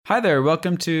Hi there,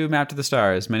 welcome to Map to the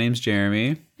Stars. My name's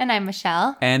Jeremy. And I'm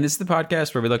Michelle. And this is the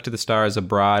podcast where we look to the stars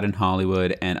abroad in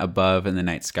Hollywood and above in the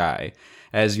night sky.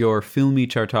 As your filmy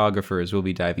chartographers, we'll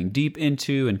be diving deep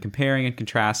into and comparing and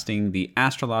contrasting the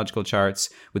astrological charts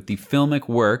with the filmic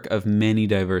work of many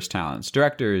diverse talents,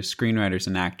 directors, screenwriters,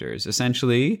 and actors.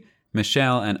 Essentially,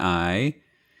 Michelle and I,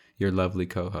 your lovely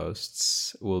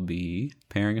co-hosts, will be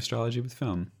pairing astrology with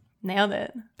film. Nailed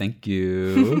it. Thank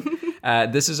you.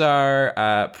 This is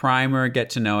our primer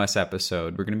Get to Know Us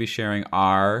episode. We're going to be sharing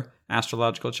our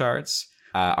astrological charts,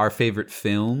 our favorite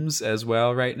films as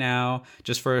well right now,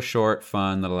 just for a short,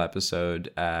 fun little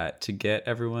episode to get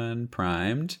everyone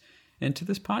primed into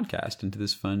this podcast, into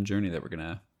this fun journey that we're going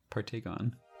to partake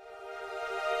on.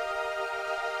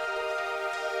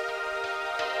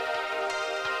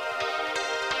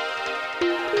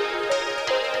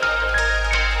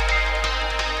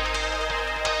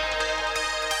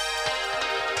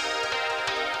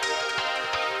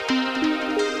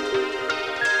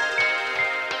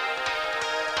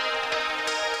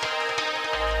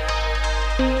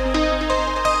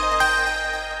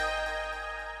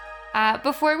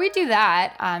 Before we do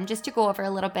that, just to go over a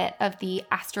little bit of the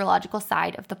astrological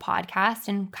side of the podcast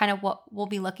and kind of what we'll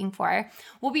be looking for,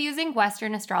 we'll be using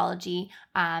Western astrology.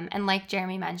 And like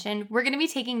Jeremy mentioned, we're going to be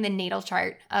taking the natal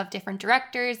chart of different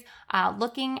directors,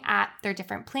 looking at their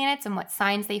different planets and what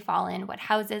signs they fall in, what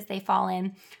houses they fall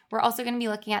in. We're also going to be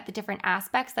looking at the different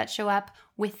aspects that show up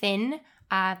within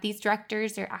these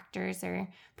directors or actors or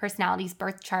personalities'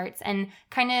 birth charts and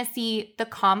kind of see the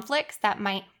conflicts that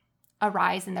might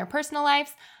arise in their personal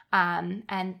lives,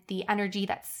 and the energy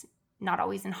that's not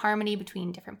always in harmony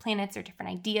between different planets or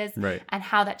different ideas, right, and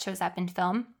how that shows up in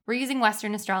film. We're using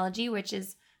Western astrology, which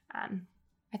is,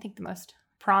 I think, the most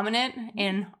prominent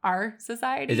in our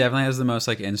society. It definitely has the most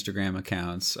like Instagram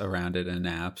accounts around it and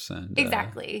apps. And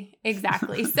Exactly.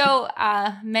 So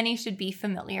many should be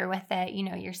familiar with it. You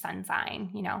know, your sun sign,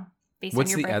 based on your birthday.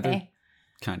 What's the other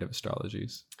kind of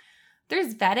astrologies?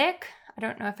 There's Vedic. I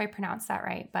don't know if I pronounced that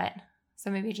right, but so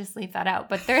maybe just leave that out.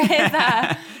 But there is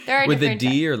there are with different a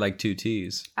D or like two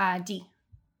T's? D.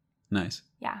 Nice.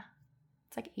 Yeah,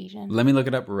 it's like Asian. Let me look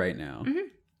it up right now. Mm-hmm.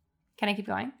 Can I keep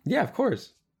going? Yeah, of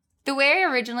course. The way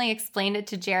I originally explained it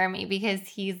to Jeremy, because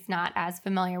he's not as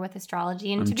familiar with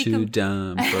astrology, and I'm too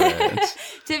dumb for it.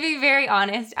 To be very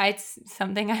honest, it's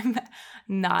something I'm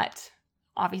not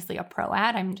obviously a pro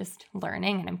at. I'm just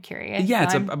learning and I'm curious.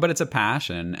 Yeah, but it's a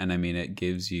passion, and I mean, it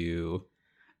gives you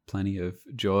plenty of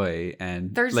joy,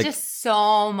 and there's just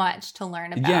so much to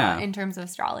learn about in terms of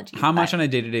astrology. How much on a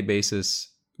day-to-day basis,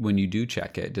 when you do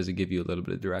check it, does it give you a little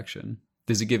bit of direction?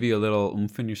 Does it give you a little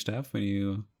oomph in your stuff when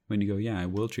you go, yeah, I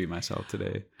will treat myself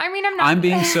today? I mean, I'm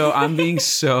being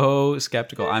so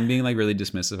skeptical. I'm being like really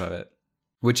dismissive of it,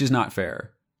 which is not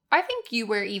fair. I think you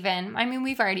were even,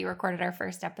 we've already recorded our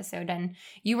first episode and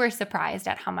you were surprised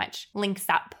at how much links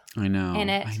up in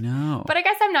it. I know. But I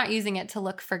guess I'm not using it to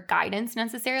look for guidance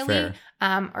necessarily,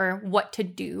 or what to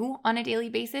do on a daily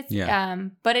basis. Yeah.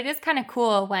 But it is kind of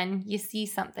cool when you see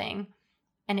something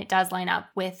and it does line up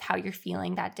with how you're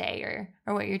feeling that day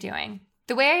or what you're doing.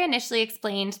 The way I initially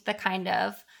explained the kind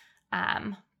of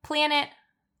planet,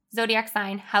 zodiac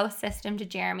sign, house system to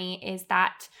Jeremy is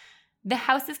that the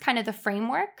house is kind of the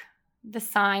framework, the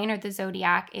sign or the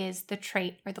zodiac is the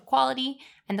trait or the quality,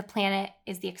 and the planet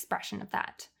is the expression of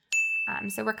that.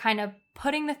 So we're kind of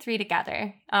putting the three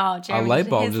together. Oh, Jeremy, a light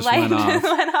bulb just went off.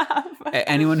 Went off.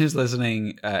 Anyone who's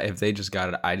listening, if they just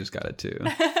got it, I just got it too.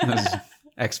 That was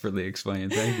expertly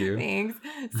explained. Thank you. Thanks.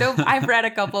 So I've read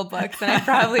a couple books and I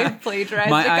probably have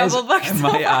plagiarized a couple books.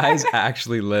 My eyes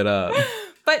actually lit up.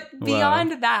 But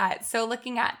beyond that, so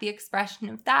looking at the expression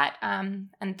of that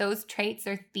and those traits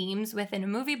or themes within a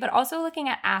movie, but also looking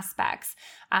at aspects,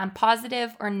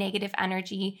 positive or negative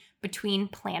energy between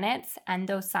planets and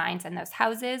those signs and those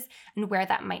houses and where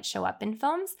that might show up in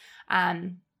films.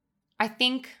 I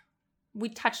think we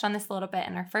touched on this a little bit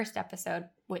in our first episode,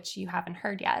 which you haven't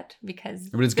heard yet because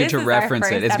but it's good to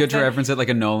reference it. It's good to reference it like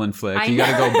a Nolan flick. You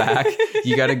got to go back.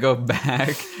 You got to go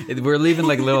back. We're leaving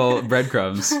like little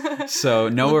breadcrumbs. So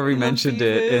know where we mentioned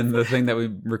it in the thing that we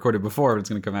recorded before, but it's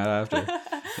going to come out after.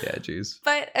 Yeah, geez.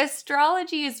 But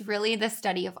astrology is really the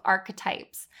study of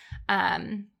archetypes.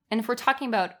 And if we're talking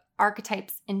about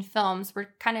archetypes in films, we're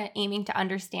kind of aiming to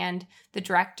understand the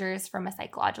directors from a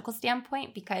psychological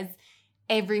standpoint because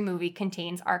every movie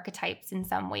contains archetypes in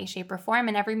some way, shape, or form,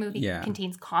 and every movie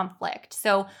contains conflict.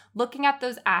 So looking at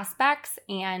those aspects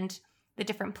and the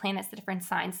different planets, the different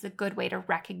signs is a good way to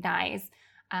recognize,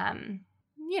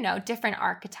 different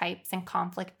archetypes and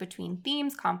conflict between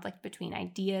themes, conflict between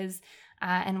ideas,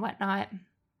 and whatnot.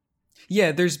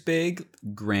 Yeah, there's big,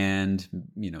 grand,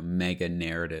 mega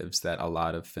narratives that a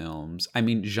lot of films, I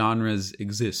mean, genres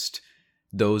exist.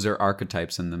 Those are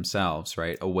archetypes in themselves,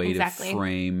 right? A way Exactly. to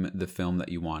frame the film that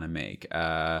you want to make.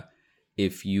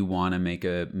 If you want to make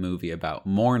a movie about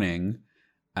mourning,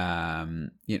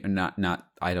 not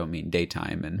I don't mean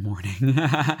daytime and mourning.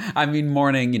 I mean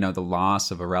mourning, the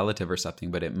loss of a relative or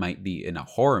something, but it might be in a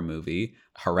horror movie,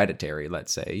 Hereditary,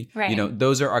 let's say. Right.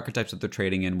 Those are archetypes that they're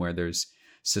trading in where there's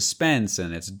suspense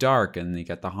and it's dark and you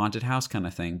get the haunted house kind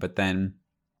of thing. But then,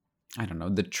 I don't know,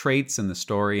 the traits and the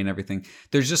story and everything,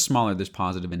 there's just smaller, there's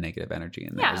positive and negative energy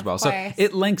in there as well. So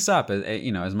it links up,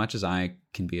 as much as I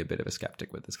can be a bit of a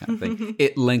skeptic with this kind of thing,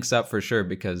 it links up for sure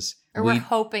because we're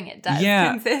hoping it does.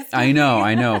 Yeah, consistently.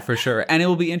 I know for sure. And it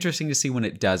will be interesting to see when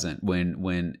it doesn't,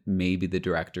 when maybe the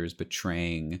director is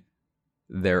betraying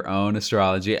their own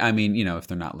astrology. I mean, if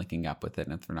they're not linking up with it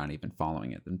and if they're not even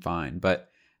following it, then fine. But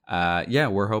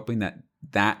we're hoping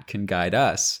that can guide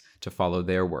us to follow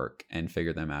their work and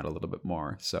figure them out a little bit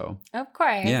more. So, of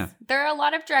course, yeah. There are a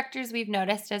lot of directors we've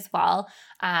noticed as well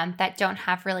that don't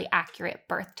have really accurate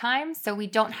birth times. So we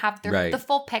don't have the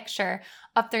full picture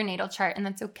of their natal chart, and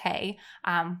that's okay.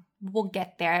 We'll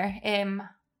get there.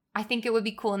 I think it would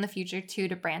be cool in the future too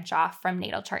to branch off from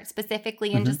natal chart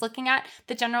specifically and just looking at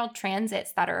the general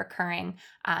transits that are occurring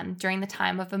during the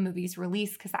time of a movie's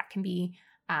release, because that can be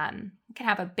can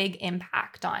have a big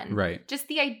impact on just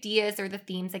the ideas or the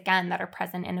themes, again, that are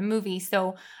present in a movie.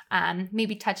 So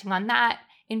maybe touching on that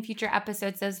in future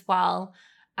episodes as well.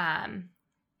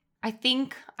 I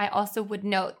think I also would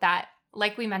note that,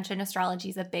 like we mentioned, astrology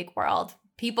is a big world.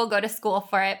 People go to school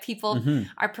for it. People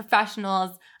are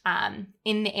professionals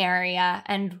in the area,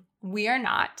 and we are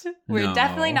not. We're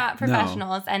definitely not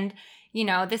professionals. No. And,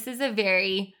 this is a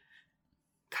very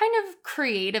kind of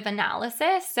creative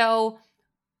analysis. So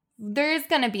there's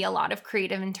going to be a lot of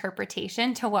creative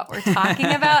interpretation to what we're talking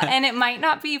about, and it might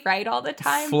not be right all the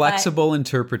time. Flexible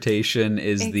interpretation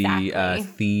is the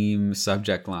theme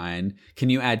subject line. Can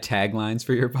you add taglines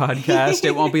for your podcast?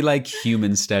 It won't be like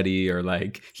human study or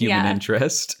like human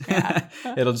interest. Yeah.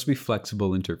 It'll just be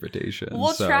flexible interpretation.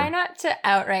 We'll try not to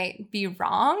outright be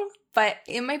wrong, but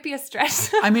it might be a stretch.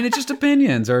 I mean, it's just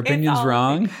opinions. Are opinions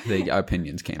wrong?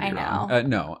 Opinions can't be wrong.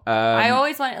 No. I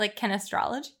always want, can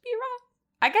astrology be wrong?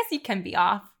 I guess you can be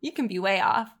off. You can be way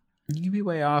off. You can be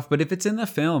way off. But if it's in the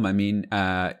film, I mean,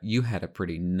 you had a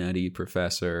pretty nutty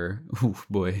professor. Ooh,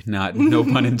 boy, no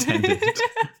pun intended.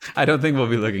 I don't think we'll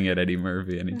be looking at Eddie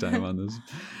Murphy anytime on this.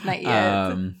 Not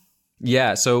yet.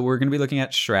 Yeah, so we're going to be looking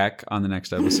at Shrek on the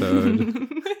next episode.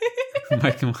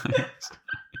 Mike Myers.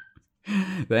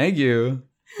 Thank you.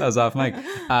 That was off mic.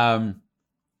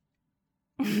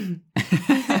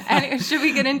 Should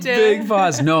we get into big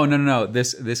pause? No.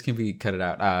 This can be cut it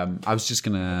out. I was just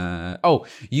gonna. Oh,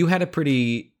 you had a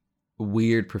pretty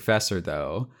weird professor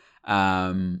though,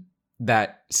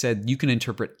 that said you can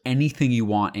interpret anything you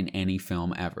want in any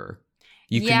film ever.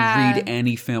 You can read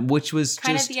any film, which was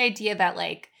kind just of the idea that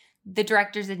the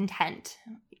director's intent,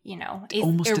 is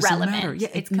almost irrelevant.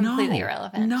 It's completely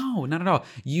irrelevant. No, not at all.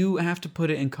 You have to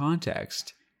put it in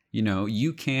context.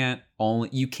 You can't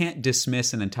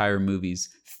dismiss an entire movie's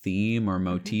theme or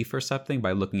motif or something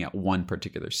by looking at one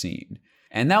particular scene.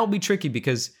 And that will be tricky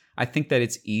because I think that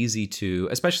it's easy to,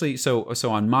 especially so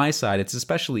on my side, it's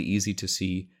especially easy to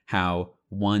see how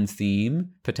one theme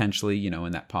potentially,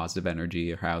 in that positive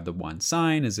energy, or how the one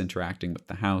sign is interacting with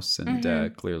the house.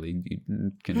 And clearly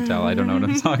you can tell I don't know what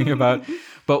I'm talking about.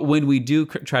 But when we do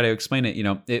try to explain it,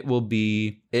 it will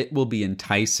be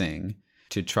enticing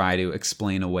to try to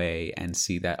explain away and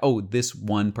see that, this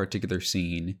one particular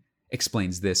scene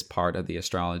explains this part of the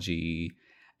astrology.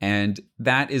 And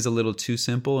that is a little too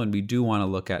simple. And we do want to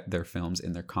look at their films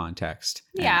in their context.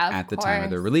 At the time of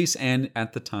their release and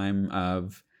at the time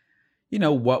of,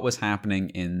 what was happening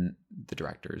in the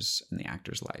director's and the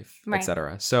actor's life,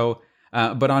 etc. So,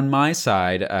 but on my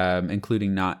side,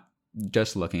 including not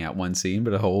just looking at one scene,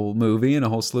 but a whole movie and a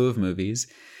whole slew of movies,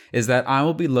 is that I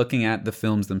will be looking at the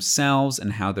films themselves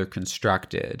and how they're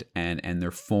constructed and their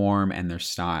form and their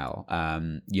style.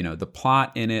 The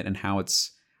plot in it and how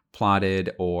it's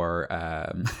plotted or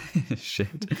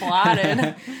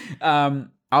plotted.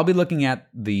 I'll be looking at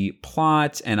the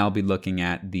plot and I'll be looking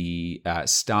at the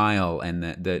style and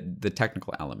the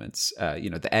technical elements.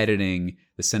 The editing,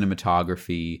 the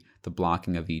cinematography, the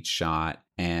blocking of each shot,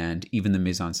 and even the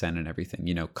mise-en-scène and everything.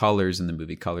 Colors in the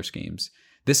movie, color schemes.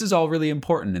 This is all really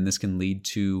important, and this can lead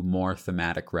to more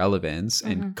thematic relevance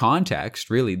and context.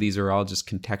 Really, these are all just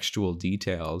contextual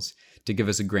details to give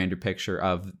us a grander picture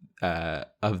of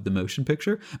the motion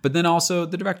picture, but then also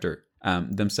the director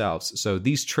themselves. So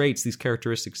these traits, these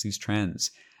characteristics, these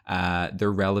trends,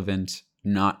 they're relevant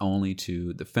not only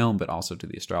to the film, but also to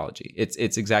the astrology.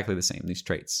 It's exactly the same, these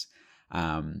traits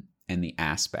and the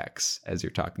aspects as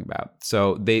you're talking about.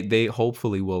 So they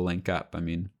hopefully will link up. I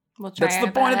mean, we'll try that's our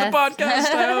the point best. of the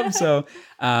podcast. I hope so.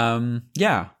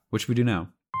 Yeah, which we do now.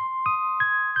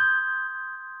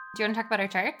 Do you want to talk about our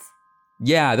charts?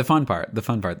 Yeah, the fun part,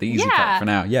 the easy part for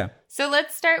now. Yeah. So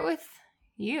let's start with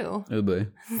you. Oh boy.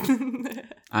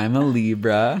 I'm a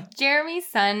Libra. Jeremy's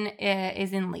sun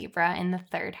is in Libra in the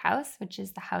 3rd house, which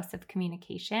is the house of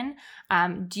communication.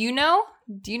 Do you know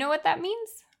what that means?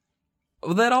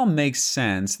 Well, that all makes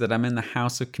sense that I'm in the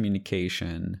house of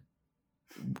communication.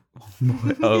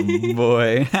 Oh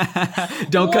boy.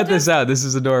 Don't cut this out. This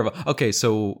is adorable. Okay,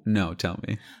 so no, tell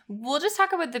me. We'll just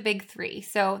talk about the big 3.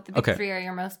 So the big 3 are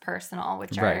your most personal,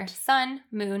 which are sun,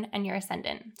 moon, and your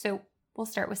ascendant. So we'll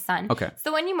start with sun. Okay. It's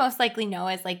the one you most likely know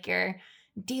as like your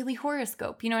daily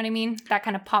horoscope. You know what I mean? That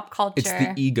kind of pop culture. It's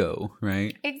the ego,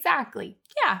 right? Exactly.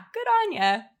 Yeah. Good on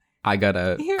ya. I got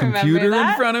a computer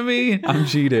in front of me. I'm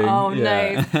cheating. Oh,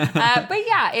 yeah. nice. But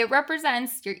yeah, it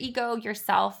represents your ego,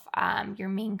 yourself, your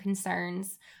main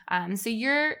concerns. So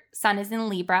your sun is in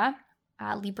Libra.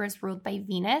 Libra is ruled by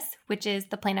Venus, which is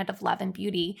the planet of love and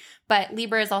beauty. But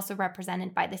Libra is also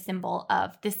represented by the symbol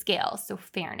of the scale. So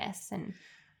fairness and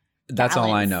that's balance.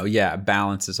 all I know. Yeah.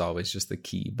 Balance is always just the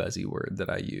key buzzy word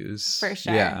that I use. For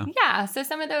sure. Yeah. So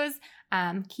some of those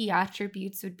key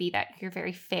attributes would be that you're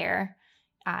very fair.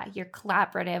 You're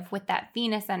collaborative with that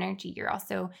Venus energy. You're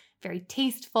also very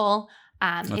tasteful.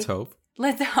 Let's hope.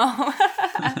 Let's hope.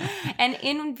 And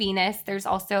in Venus, there's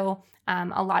also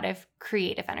a lot of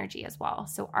creative energy as well.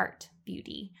 So art,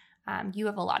 beauty. You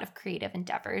have a lot of creative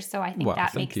endeavors. So I think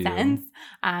that makes sense.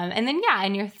 And then, yeah,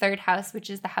 in your 3rd house, which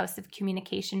is the house of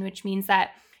communication, which means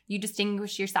that you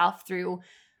distinguish yourself through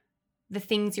the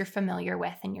things you're familiar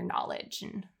with and your knowledge.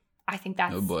 And I think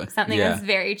that's something that's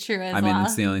very true as well. I mean,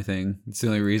 it's the only thing. It's the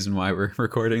only reason why we're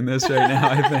recording this right now,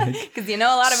 I think. Because you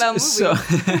know a lot about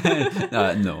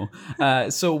movies. No.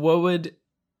 So what would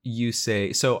you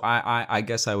say? So I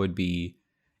guess I would be,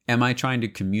 am I trying to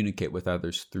communicate with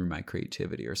others through my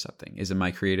creativity or something? Is it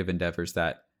my creative endeavors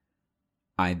that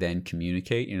I then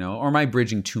communicate, or am I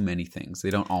bridging too many things? They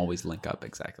don't always link up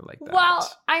exactly like that.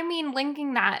 Well, I mean,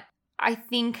 linking that, I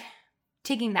think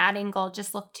taking that angle,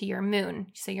 just look to your moon.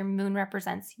 So your moon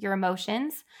represents your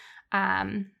emotions.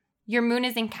 Your moon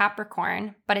is in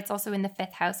Capricorn, but it's also in the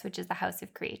 5th house, which is the house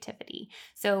of creativity.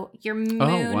 So your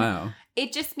moon,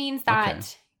 it just means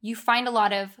that you find a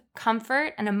lot of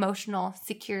comfort and emotional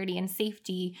security and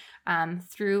safety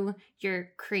through your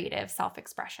creative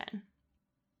self-expression.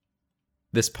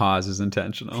 This pause is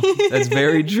intentional. That's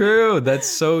very true. That's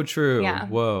so true. Yeah.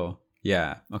 Whoa.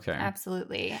 Yeah. Okay.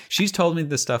 Absolutely. She's told me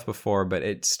this stuff before, but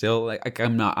it's still like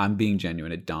I'm being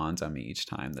genuine. It dawns on me each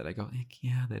time that I go,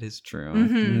 yeah, that is true.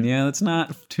 Mm-hmm. Yeah, that's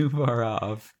not too far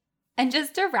off. And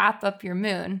just to wrap up your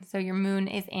moon. So your moon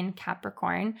is in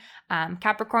Capricorn.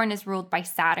 Capricorn is ruled by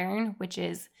Saturn, which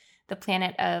is the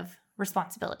planet of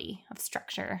responsibility, of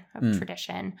structure, of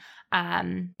tradition.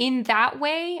 In that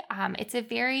way, it's a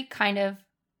very kind of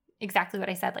exactly what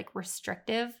I said, like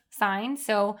restrictive sign.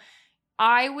 So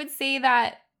I would say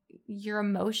that your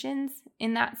emotions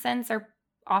in that sense are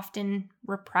often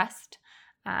repressed.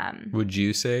 Would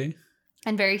you say?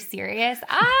 And very serious.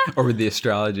 Or would the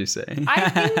astrology say?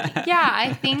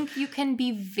 I think you can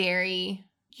be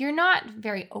you're not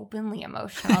very openly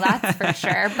emotional, that's for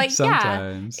sure. But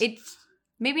sometimes. It's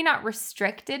maybe not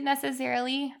restricted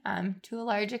necessarily to a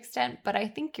large extent, but I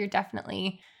think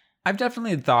I've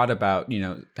definitely thought about,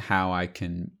 how I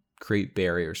can create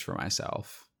barriers for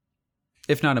myself.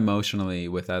 If not emotionally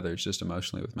with others, just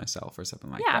emotionally with myself or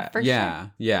something like that. For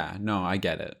sure. Yeah. No, I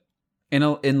get it.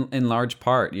 In large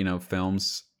part,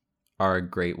 films are a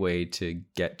great way to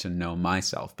get to know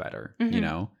myself better.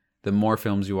 Mm-hmm. The more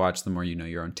films you watch, the more you know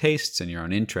your own tastes and your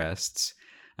own interests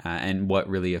and what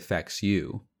really affects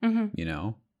you. Mm-hmm.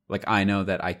 Like I know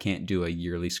that I can't do a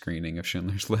yearly screening of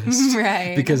Schindler's List.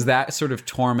 Right. Because that sort of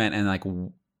torment and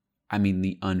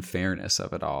the unfairness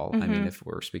of it all. Mm-hmm. I mean, if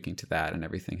we're speaking to that and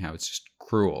everything, how it's just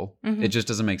cruel. Mm-hmm. It just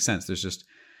doesn't make sense. There's just,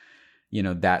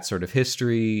 that sort of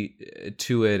history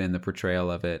to it and the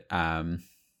portrayal of it.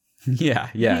 Yeah.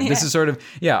 This is sort of,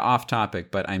 off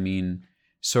topic, but I mean,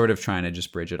 sort of trying to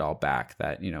just bridge it all back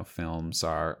that, films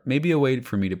are maybe a way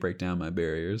for me to break down my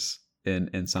barriers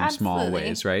in some small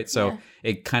ways, right? So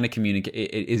it kind of it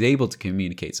is able to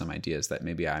communicate some ideas that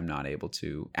maybe I'm not able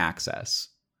to access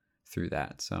through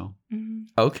that. So, Mhm.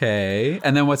 okay.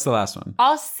 And then what's the last one?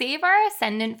 I'll save our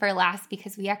ascendant for last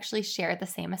because we actually share the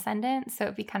same ascendant. So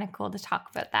it'd be kind of cool to talk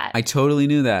about that. I totally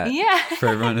knew that. Yeah. For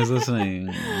everyone who's listening.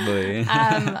 Boy.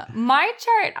 My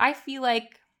chart, I feel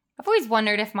like I've always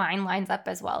wondered if mine lines up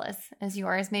as well as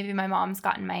yours. Maybe my mom's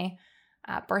gotten my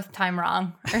birth time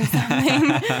wrong or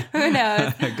something. Who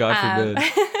knows? God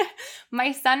forbid.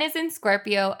 My sun is in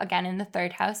Scorpio, again in the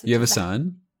 3rd house. You have a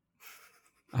son?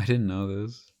 I didn't know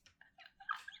this.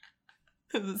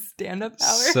 The stand-up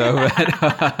power. So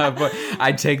boy,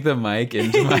 I take the mic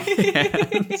into my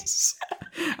hands.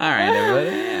 All right,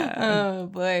 everybody. Yeah. Oh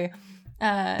boy,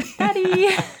 Daddy.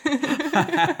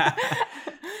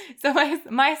 So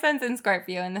my sun's in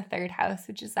Scorpio in the 3rd house,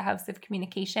 which is the house of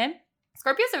communication.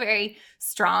 Scorpio is a very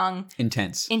strong,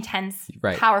 intense,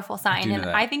 right. Powerful sign, and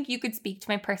that. I think you could speak to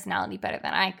my personality better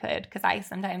than I could because I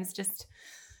sometimes just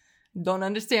don't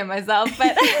understand myself.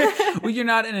 But well, you're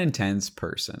not an intense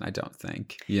person, I don't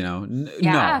think. You know,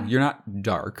 Yeah. No, you're not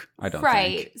dark. I don't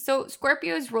right. think. So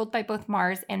Scorpio is ruled by both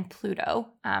Mars and Pluto.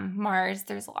 Mars,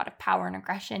 there's a lot of power and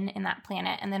aggression in that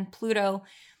planet, and then Pluto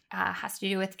has to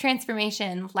do with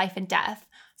transformation, life, and death.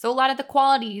 So a lot of the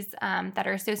qualities that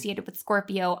are associated with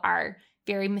Scorpio are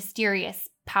very mysterious,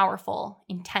 powerful,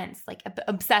 intense, like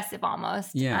obsessive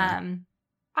almost. Yeah.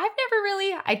 I've never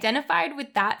really identified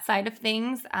with that side of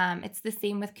things. It's the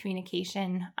same with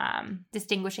communication,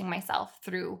 distinguishing myself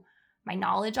through my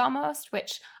knowledge almost,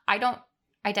 which I don't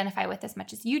identify with as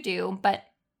much as you do, but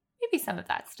maybe some of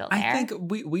that's still there. I think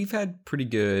we've had pretty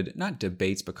good, not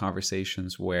debates, but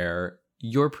conversations where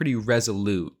you're pretty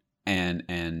resolute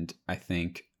and I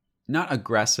think not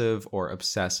aggressive or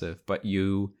obsessive, but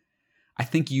I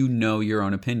think you know your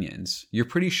own opinions. You're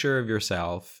pretty sure of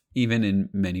yourself, even in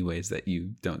many ways that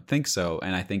you don't think so.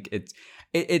 And I think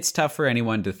it's tough for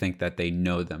anyone to think that they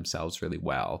know themselves really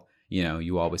well. You know,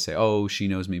 you always say, oh, she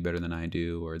knows me better than I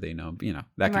do, or they know,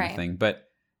 that kind of thing. But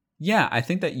yeah, I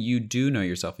think that you do know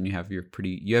yourself and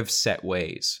you have set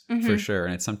ways for sure.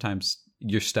 And it's sometimes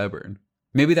you're stubborn.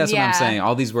 Maybe that's what I'm saying.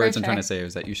 All these words I'm trying to say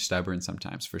is that you're stubborn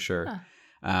sometimes for sure.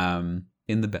 Huh.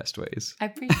 In the best ways. I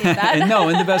appreciate that. No,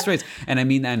 in the best ways. And I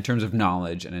mean that in terms of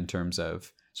knowledge and in terms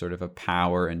of sort of a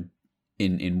power and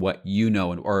in what you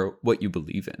know or what you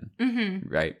believe in.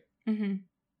 Mm-hmm. Right? Mm-hmm.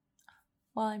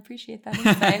 Well, I appreciate that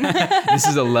insight. This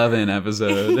is a love-in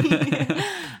episode.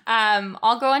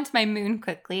 I'll go on to my moon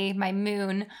quickly. My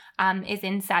moon is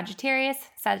in Sagittarius.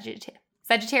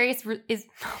 Sagittarius is,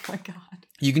 oh my God.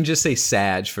 You can just say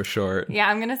Sag for short. Yeah,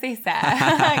 I'm going to say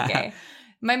Sag. Okay.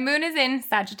 My moon is in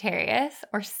Sagittarius,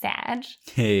 or Sag.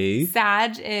 Hey.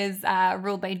 Sag is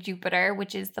ruled by Jupiter,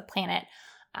 which is the planet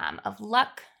of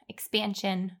luck,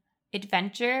 expansion,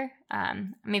 adventure.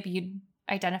 Maybe you'd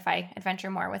identify adventure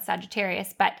more with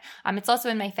Sagittarius, but it's also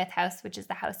in my 5th house, which is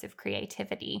the house of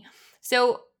creativity.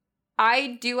 So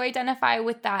I do identify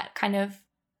with that kind of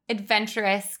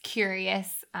adventurous,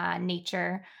 curious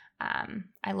nature.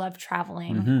 I love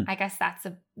traveling. Mm-hmm. I guess that's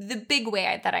the big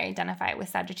way that I identify with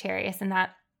Sagittarius, and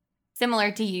that,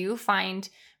 similar to you, find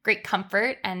great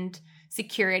comfort and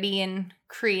security in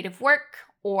creative work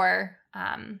or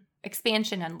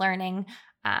expansion and learning.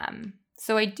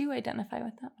 So I do identify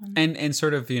with that one. And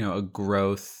sort of, a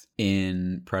growth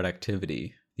in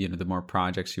productivity. The more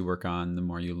projects you work on, the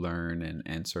more you learn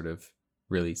and sort of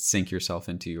really sink yourself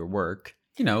into your work.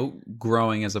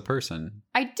 Growing as a person.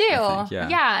 I do. I think,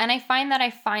 yeah. And I find that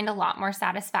I find a lot more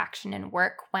satisfaction in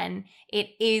work when it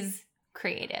is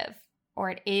creative or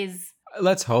it is.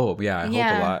 Let's hope. Yeah.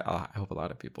 I hope a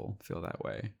lot of people feel that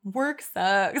way. Work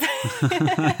sucks.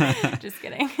 Just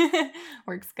kidding.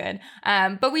 Work's good.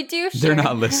 But we do share. They're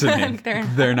not listening.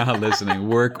 They're not listening.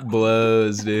 Work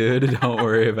blows, dude. Don't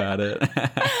worry about it.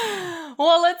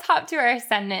 Well, let's hop to our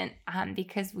ascendant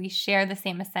because we share the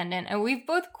same ascendant, and we've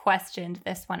both questioned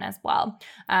this one as well.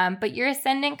 But your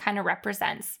ascendant kind of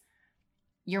represents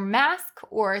your mask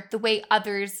or the way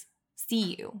others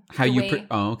see you.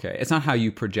 Okay. It's not how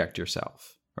you project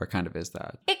yourself, or kind of is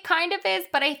that? It kind of is,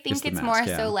 but I think it's mask, more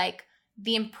yeah. so like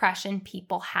the impression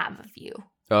people have of you.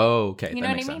 Oh, okay. You know that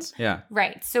what makes I mean? sense. Yeah.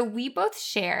 Right. So we both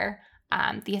share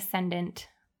the ascendant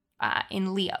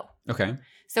in Leo. Okay.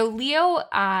 So Leo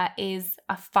is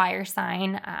a fire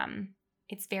sign.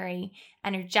 It's very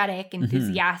energetic,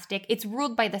 enthusiastic. It's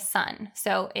ruled by the sun.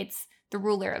 So it's the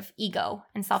ruler of ego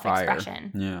and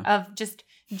self-expression, of just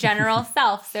general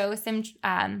self. So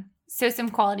some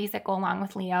qualities that go along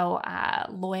with Leo: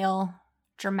 loyal,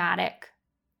 dramatic,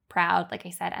 proud, like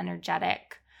I said,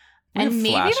 energetic, And maybe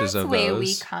flashes that's the of way we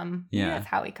those. come. Yeah. Maybe that's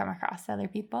how we come across other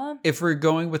people. If we're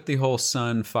going with the whole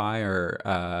sun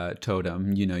fire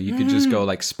totem, you know, you could just go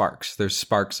like sparks. There's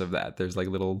sparks of that. There's like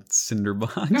little cinder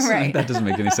blocks. Right. That doesn't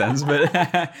make any sense, but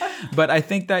but I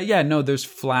think that there's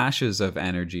flashes of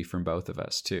energy from both of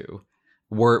us too.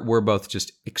 We're both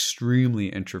just extremely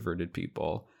introverted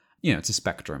people. You know, it's a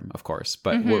spectrum, of course,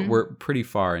 but we're pretty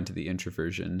far into the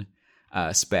introversion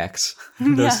specs,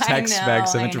 those tech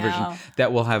specs of introversion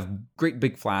that will have great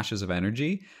big flashes of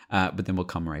energy, but then we'll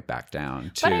come right back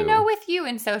down to. But I know with you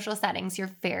in social settings,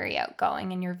 you're very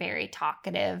outgoing and you're very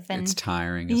talkative, and it's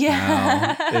tiring as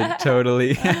well. It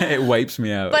totally it wipes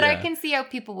me out. But I can see how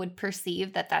people would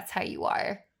perceive that that's how you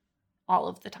are all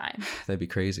of the time. That'd be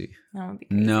crazy. That would be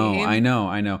crazy. No, I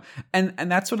know, and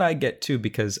that's what I get too,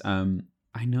 because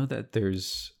I know that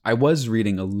I was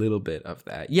reading a little bit of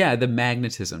that. Yeah, the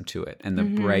magnetism to it and the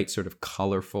bright sort of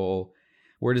colorful,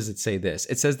 where does it say this?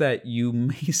 It says that you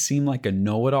may seem like a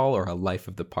know-it-all or a life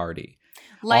of the party.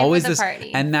 Life Always of the this,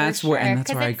 party. and that's where, sure. and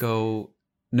that's where I go,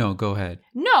 no, go ahead.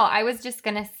 No, I was just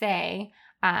going to say,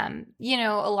 you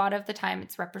know, a lot of the time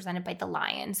it's represented by the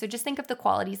lion. So just think of the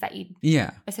qualities that you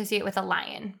associate with a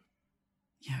lion.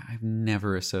 Yeah, I've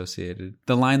never associated.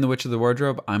 The Lion, the Witch of the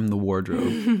Wardrobe, I'm the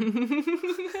wardrobe.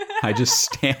 I just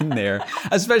stand there,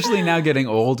 especially now getting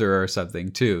older or something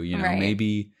too. You know,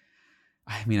 maybe,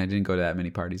 I mean, I didn't go to that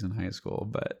many parties in high school,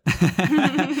 but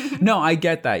no, I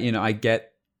get that. You know, I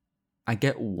get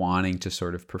wanting to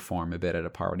sort of perform a bit at a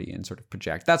party and sort of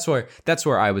project. That's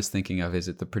where I was thinking of, is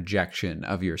it the projection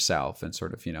of yourself and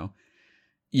sort of, you know,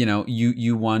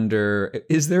 you wonder,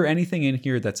 is there anything in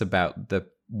here that's about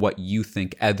what you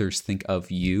think others think of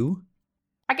you?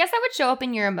 I guess that would show up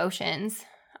in your emotions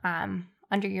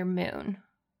under your moon.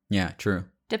 Yeah, true.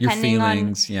 Depending your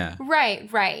feelings, yeah.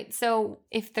 Right. So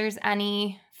if there's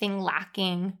anything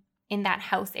lacking in that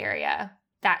house area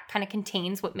that kind of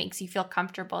contains what makes you feel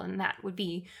comfortable, then that would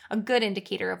be a good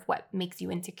indicator of what makes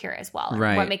you insecure as well.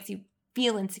 Right. What makes you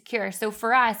feel insecure. So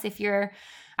for us, if you're,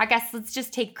 I guess let's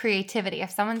just take creativity.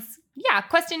 If someone's,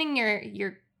 questioning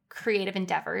your creative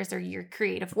endeavors or your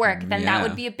creative work, then that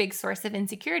would be a big source of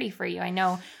insecurity for you. I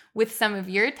know with some of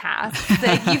your tasks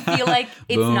that you feel like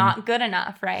it's not good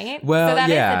enough, right? Well, so that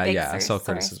is a big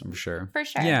self-criticism for sure. For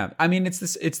sure. Yeah. I mean, it's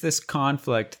this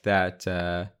conflict that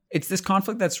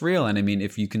that's real. And I mean,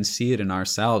 if you can see it in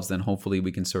ourselves, then hopefully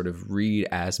we can sort of read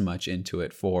as much into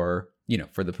it for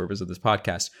the purpose of this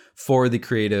podcast, for the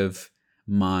creative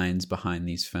minds behind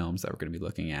these films that we're going to be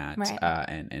looking at,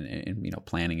 and you know,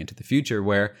 planning into the future,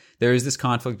 where there is this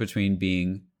conflict between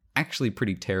being actually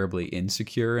pretty terribly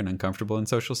insecure and uncomfortable in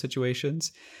social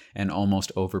situations and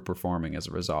almost overperforming as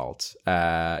a result.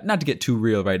 Not to get too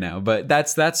real right now, but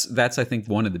that's I think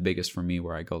one of the biggest for me,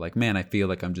 where I go like, man, I feel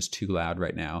like I'm just too loud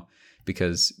right now,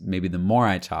 because maybe the more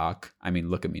I talk, I mean,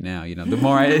 look at me now, you know, the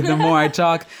more I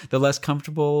talk, the less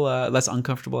uncomfortable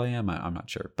I am. I'm not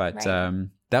sure, but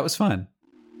that was fun.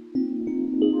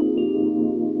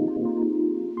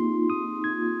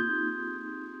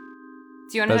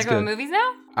 Do you want to talk about movies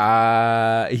now?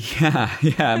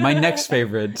 Yeah. My next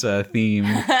favorite theme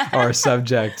or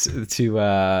subject to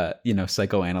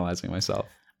psychoanalyzing myself.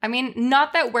 I mean,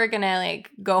 not that we're gonna like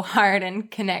go hard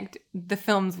and connect the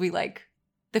films we like,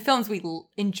 the films we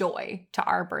enjoy, to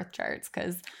our birth charts,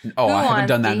 because I haven't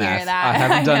done that math. I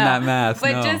haven't done that math.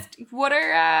 But just what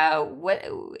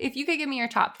if you could give me your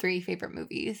top 3 favorite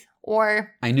movies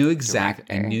or I knew exactly.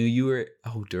 director. I knew you were.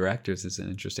 Directors is an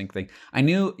interesting thing. I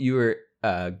knew you were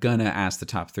gonna ask the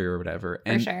top 3 or whatever.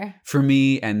 And for sure. For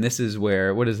me, and this is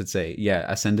where, what does it say? Yeah,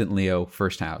 Ascendant Leo,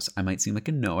 first house. I might seem like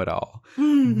a know-it-all,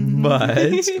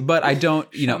 but I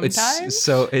don't. You know, it's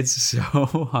so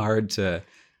hard to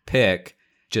pick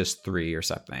just 3 or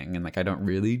something, and like I don't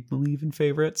really believe in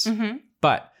favorites.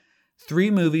 But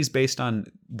 3 movies based on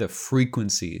the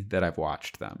frequency that I've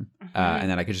watched them,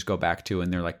 and then I could just go back to,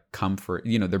 and they're like comfort.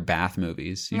 You know, they're bath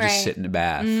movies. You just sit in a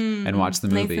bath and watch the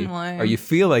movie, or you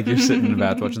feel like you're sitting in a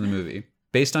bath watching the movie.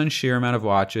 Based on sheer amount of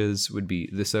watches would be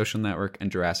The Social Network and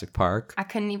Jurassic Park. I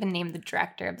couldn't even name the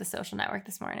director of The Social Network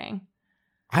this morning.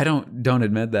 I don't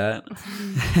admit that.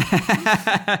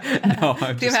 No,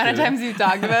 I'm the amount of times you've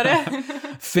talked about it.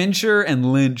 Fincher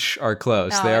and Lynch are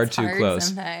close. No, they are too close.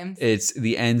 Sometimes. It's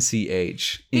the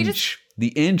NCH. The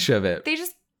inch of it. They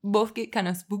just both get kind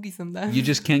of spooky sometimes. You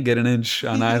just can't get an inch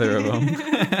on either of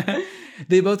them.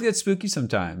 They both get spooky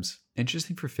sometimes.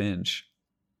 Interesting for Finch.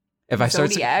 If I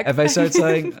start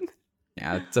saying,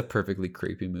 yeah, it's a perfectly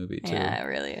creepy movie too. Yeah, it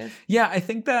really is. Yeah, I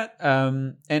think that,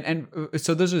 and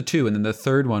so those are 2, and then the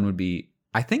third one would be,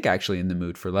 I think, actually In the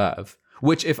Mood for Love,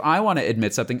 which if I want to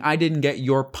admit something, I didn't get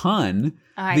your pun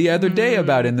the other day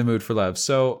about In the Mood for Love.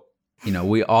 So, you know,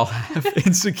 we all have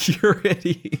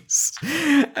insecurities.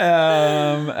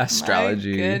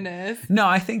 Astrology. My goodness. No,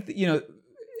 I think that, you know,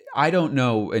 I don't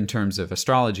know in terms of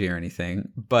astrology or anything,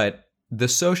 but The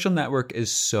Social Network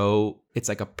is so, it's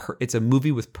like it's a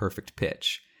movie with perfect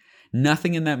pitch.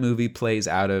 Nothing in that movie plays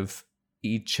out of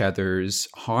each other's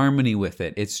harmony with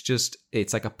it.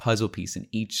 It's like a puzzle piece, and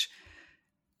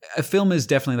a film is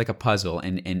definitely like a puzzle,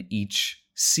 and each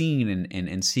scene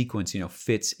and sequence, you know,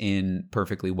 fits in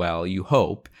perfectly well, you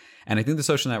hope. And I think The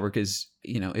Social Network is,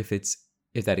 you know, if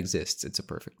that exists, it's a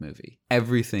perfect movie.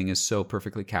 Everything is so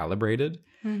perfectly calibrated.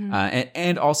 Mm-hmm.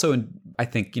 And also, I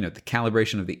think, you know, the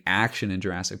calibration of the action in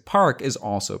Jurassic Park is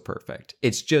also perfect.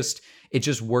 It just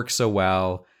works so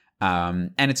well.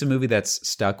 And it's a movie that's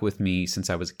stuck with me since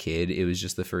I was a kid. It was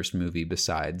just the first movie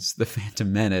besides The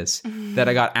Phantom Menace that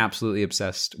I got absolutely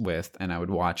obsessed with, and I would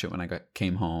watch it when I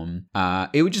came home.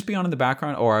 It would just be on in the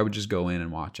background, or I would just go in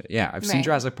and watch it. Yeah, I've seen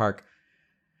Jurassic Park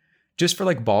just for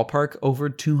like ballpark over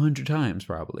 200 times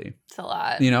probably. It's a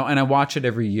lot. You know, and I watch it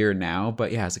every year now,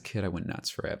 but yeah, as a kid I went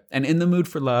nuts for it. And In the Mood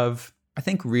for Love, I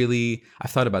think really, I've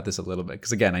thought about this a little bit,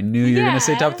 because again, I knew you were going to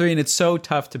say top 3, and it's so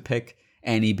tough to pick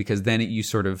any, because then you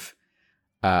sort of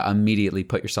immediately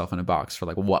put yourself in a box for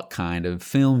like what kind of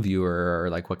film viewer or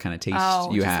like what kind of taste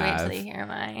you have. Wait till you hear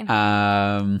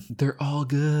mine. They're all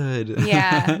good.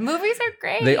 Yeah, movies are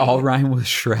great. They all rhyme with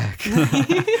Shrek.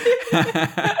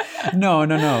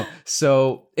 No.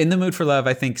 So In the Mood for Love,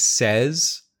 I think,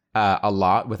 says a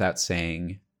lot without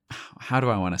saying. How do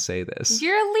I want to say this?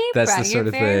 You're a Libra. That's the sort You're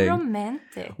of very thing.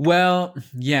 romantic. Well,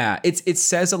 yeah, it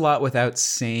says a lot without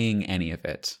saying any of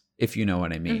it, if you know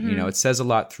what I mean. Mm-hmm. You know, it says a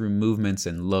lot through movements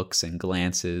and looks and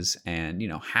glances, and, you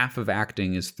know, half of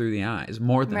acting is through the eyes.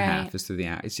 More than half is through the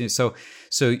eyes. You know,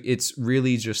 so it's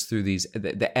really just through these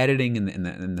the editing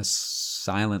and the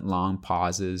silent long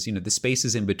pauses. You know, the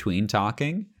spaces in between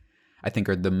talking, I think,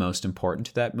 are the most important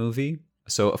to that movie.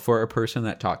 So for a person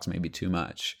that talks maybe too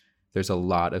much, there's a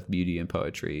lot of beauty and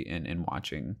poetry in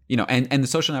watching, you know, and The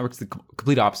Social Network's the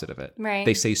complete opposite of it. Right.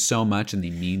 They say so much and they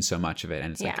mean so much of it.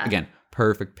 And it's like, again,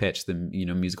 perfect pitch, the, you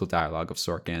know, musical dialogue of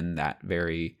Sorkin, that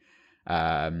very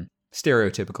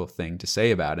stereotypical thing to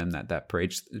say about him, that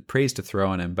praise to throw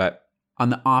on him. But on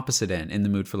the opposite end, In the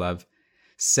Mood for Love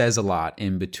says a lot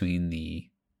in between the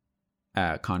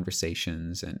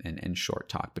conversations and short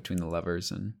talk between the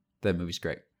lovers, and the movie's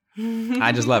great.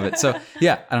 I just love it. So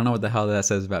yeah, I don't know what the hell that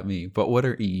says about me, but what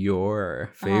are your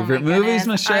favorite movies,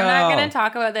 Michelle? I'm not going to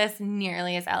talk about this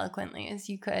nearly as eloquently as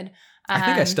you could. I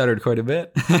think I stuttered quite a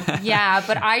bit. Yeah,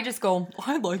 but I just go,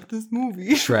 I like this movie.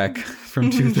 Shrek from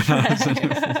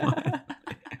 2001.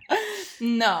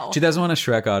 No. 2001, A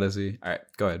Shrek Odyssey. All right,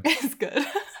 go ahead. It's good.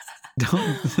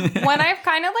 Don't. When I've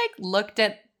kind of like looked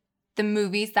at the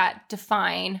movies that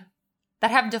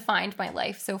have defined my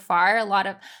life so far,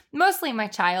 mostly my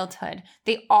childhood,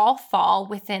 they all fall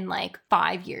within like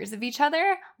 5 years of each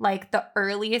other. Like the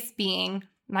earliest being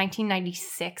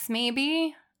 1996,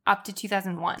 maybe up to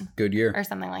 2001. Good year. Or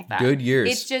something like that. Good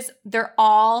years. It's just, they're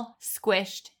all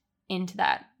squished into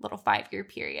that little 5-year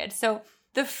period. So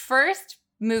the first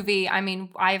movie, I mean,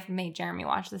 I've made Jeremy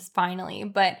watch this finally,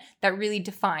 but that really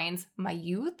defines my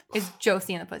youth is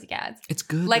Josie and the Pussycats. It's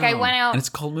good. Like, I went out, and it's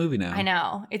a cult movie now. I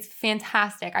know, it's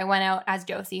fantastic. I went out as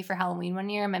Josie for Halloween one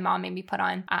year. My mom made me put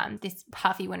on this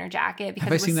puffy winter jacket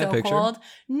because it was so cold.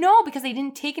 No, because they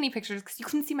didn't take any pictures because you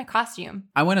couldn't see my costume.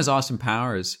 I went as Austin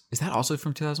Powers. Is that also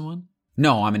from 2001?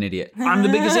 No, I'm an idiot. I'm the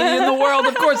biggest idiot in the world.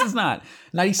 Of course it's not.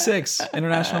 96,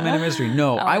 International Man of Mystery.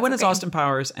 No, I went as Austin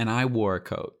Powers, and I wore a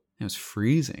coat. It was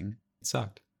freezing. It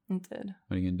sucked. It did.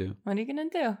 What are you going to do? What are you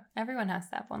going to do? Everyone has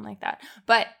to have one like that.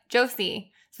 But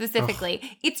Josie, specifically,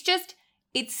 it's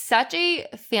such a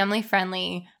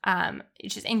family-friendly,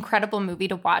 it's just incredible movie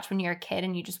to watch when you're a kid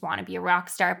and you just want to be a rock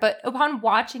star. But upon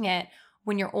watching it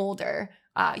when you're older,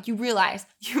 you realize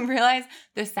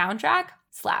the soundtrack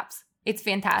slaps. It's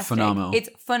fantastic. Phenomenal. It's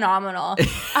phenomenal.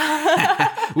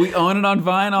 We own it on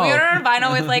vinyl. We own it on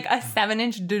vinyl with like a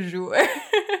 7-inch de jour.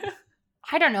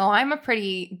 I don't know. I'm a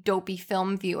pretty dopey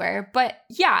film viewer, but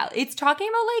yeah, it's talking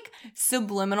about like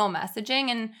subliminal messaging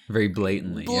and very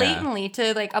blatantly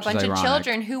to like a bunch of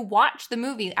children who watch the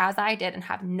movie as I did and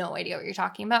have no idea what you're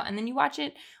talking about. And then you watch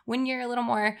it when you're a little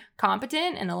more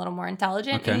competent and a little more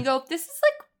intelligent, and you go, this is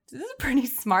a pretty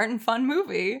smart and fun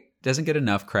movie. Doesn't get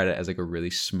enough credit as like a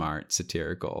really smart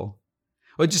satirical,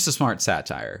 well, just a smart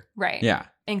satire. Right. Yeah.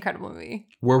 incredible movie.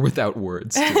 We're without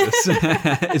words to this.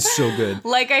 It's so good.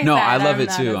 Like I No, said, I love I'm it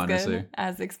not too, as honestly. good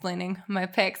as explaining my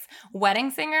picks.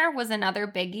 Wedding Singer was another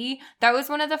biggie. That was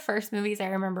one of the first movies I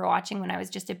remember watching when I was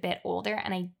just a bit older,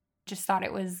 and I just thought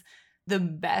it was the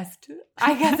best.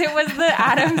 I guess it was the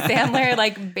Adam Sandler,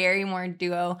 like, Barrymore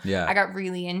duo Yeah. I got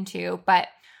really into. But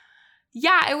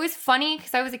yeah, it was funny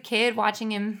because I was a kid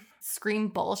watching him scream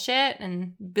bullshit,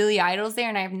 and Billy Idol's there,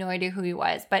 and I have no idea who he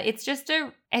was. But it's just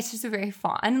a very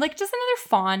fun, like, just another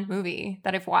fun movie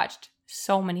that I've watched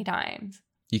so many times.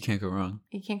 You can't go wrong.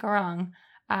 You can't go wrong.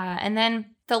 And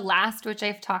then the last, which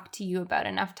I've talked to you about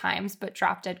enough times, but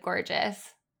Drop Dead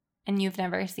Gorgeous. And you've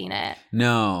never seen it.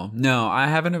 No, I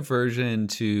have an aversion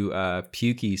to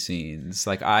pukey scenes.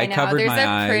 Like, I know, covered my eyes. There's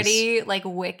a pretty, like,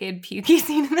 wicked pukey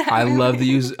scene in that movie. I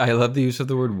love the use of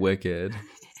the word wicked.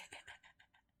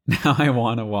 Now I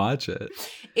want to watch it.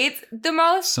 It's the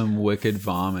most Some wicked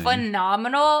vomit.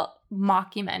 phenomenal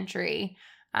mockumentary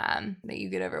that you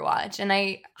could ever watch. And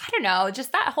I don't know,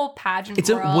 just that whole pageant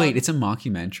world. It's a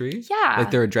mockumentary? Yeah.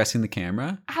 Like, they're addressing the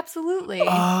camera? Absolutely.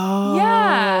 Oh.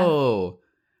 Yeah.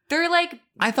 They're like,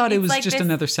 I thought it was like just this-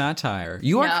 another satire.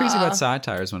 You are crazy No. about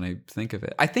satires when I think of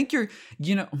it. I think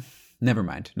never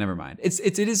mind.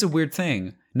 It is a weird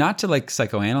thing. Not to, like,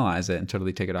 psychoanalyze it and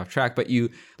totally take it off track, but you,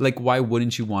 like, why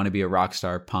wouldn't you want to be a rock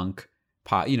star punk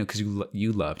pop, because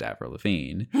you loved Avril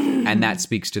Lavigne, and that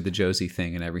speaks to the Josie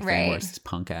thing and everything, Right. where it's this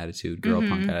punk attitude, girl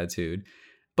punk attitude.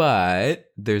 But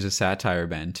there's a satire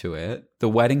bend to it. The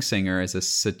Wedding Singer is a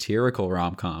satirical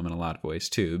rom-com in a lot of ways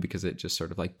too, because it just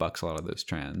sort of, like, bucks a lot of those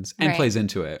trends and Right. plays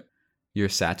into it. You're a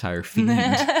satire fiend.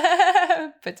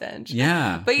 Potential.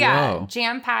 Yeah. But yeah, Whoa.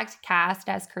 jam-packed cast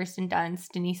as Kirsten Dunst,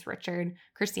 Denise Richard,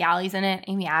 Kirstie Alley's in it,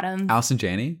 Amy Adams. Allison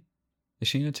Janney? Is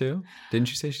she in it too? Didn't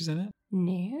you say she's in it?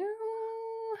 No.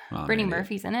 Well, Brittany maybe.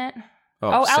 Murphy's in it.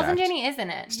 Oh, Allison stacked. Janney is in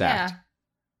it. Stacked.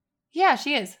 Yeah. Yeah,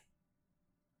 she is.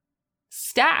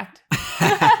 Stacked.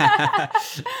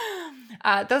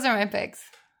 Those are my picks.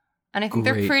 And I think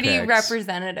they're Great pretty picks.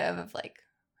 representative of, like,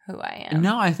 who I am.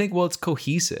 No, I think, it's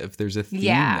cohesive. There's a theme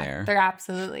there. There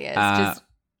absolutely is. Uh, Just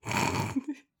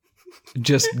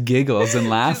Just giggles and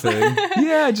laughing.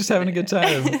 Yeah, just having a good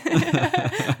time.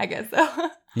 I guess so.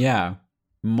 Yeah.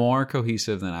 More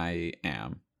cohesive than I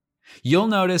am. You'll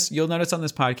notice on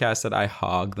this podcast that I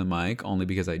hog the mic only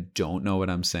because I don't know what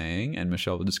I'm saying, and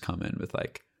Michelle will just come in with,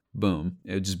 like, boom.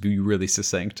 It would just be really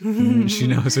succinct. She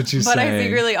knows what she's But saying. I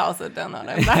secretly also don't know what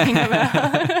I'm talking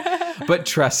about. But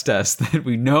trust us that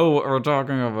we know what we're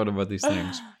talking about these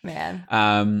things. Man.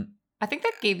 Um, I think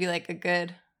that gave you, like,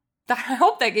 I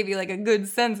hope that gave you, like, a good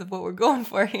sense of what we're going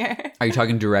for here. are you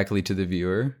talking directly to the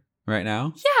viewer right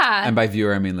now? Yeah. And by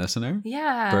viewer, I mean listener.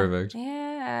 Yeah. Perfect.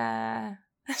 Yeah.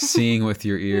 Seeing with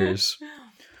your ears.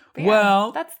 But yeah,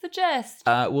 Well, that's the gist.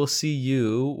 We'll see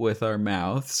you with our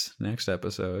mouths next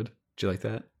episode. Did you like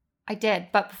that? I did,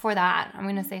 but before that, I'm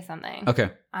going to say something. Okay.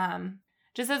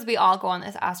 Just as we all go on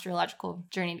this astrological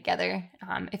journey together,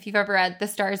 if you've ever read The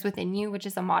Stars Within You, which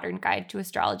is a modern guide to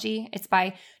astrology, it's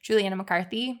by Juliana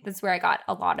McCarthy. That's where I got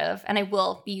a lot of, and I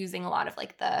will be using a lot of,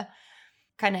 like, the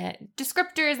kind of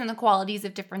descriptors and the qualities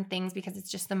of different things, because it's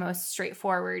just the most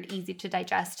straightforward, easy to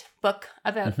digest book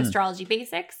about astrology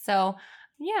basics. So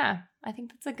yeah, I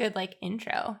think that's a good, like,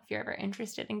 intro if you're ever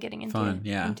interested in getting into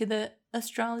into the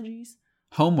astrologies.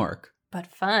 Homework. But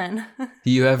fun.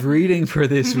 You have reading for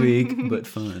this week, but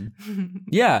fun.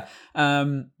 Yeah.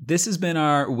 This has been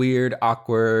our weird,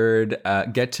 awkward,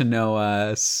 get to know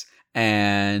us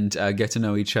and get to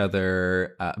know each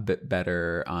other a bit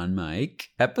better on mic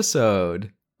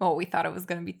episode. Oh, we thought it was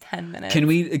going to be 10 minutes. Can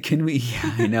we,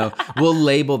 yeah, I know. We'll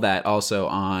label that also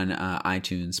on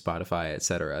iTunes, Spotify,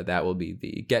 etc. That will be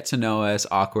the get to know us,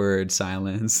 awkward,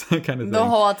 silence, that kind of thing. The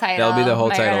whole title. That'll be the whole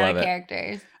My title of Rona it.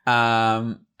 Characters.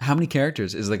 How many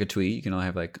characters? Is it like a tweet? You can only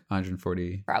have like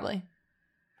 140. Probably.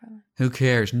 Who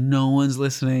cares? No one's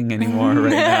listening anymore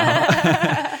right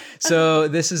now. So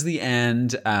this is the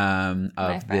end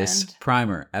of this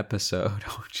primer episode.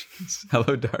 Oh, jeez.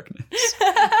 Hello, darkness.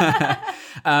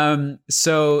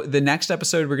 So the next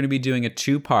episode, we're going to be doing a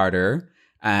two-parter.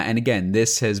 And again,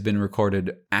 this has been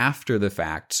recorded after the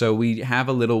fact. So we have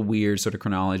a little weird sort of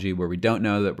chronology where we don't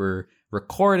know that we're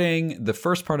recording the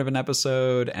first part of an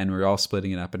episode and we're all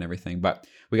splitting it up and everything. But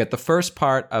we got the first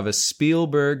part of a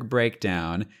Spielberg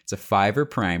breakdown. It's a 5er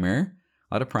primer.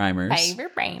 A lot of primers.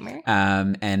 5er primer.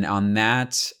 And on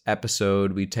that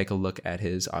episode, we take a look at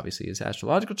his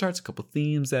astrological charts, a couple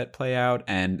themes that play out.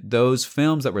 And those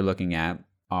films that we're looking at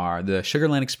are the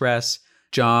Sugarland Express,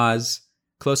 Jaws,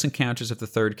 Close Encounters of the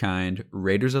Third Kind,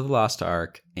 Raiders of the Lost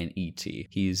Ark, and E.T.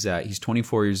 He's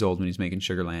 24 years old when he's making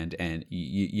Sugarland, and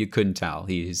you couldn't tell.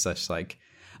 He's just like,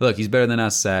 look, he's better than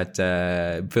us at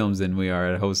films than we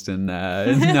are at hosting.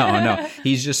 No,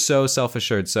 he's just so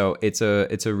self-assured. So it's a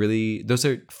really, those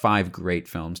are 5 great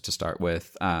films to start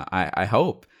with. I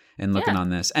hope. And looking on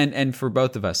this, and for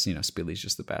both of us, Spieley's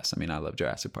just the best. I mean, I love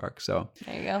Jurassic Park. So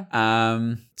there you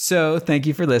go. So thank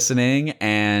you for listening,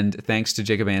 and thanks to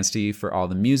Jacob Anstey for all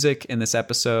the music in this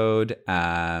episode.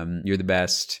 You're the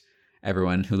best.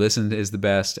 Everyone who listened is the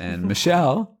best, and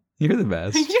Michelle, you're the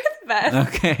best. You're the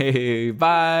best. Okay,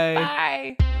 bye.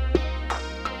 Bye.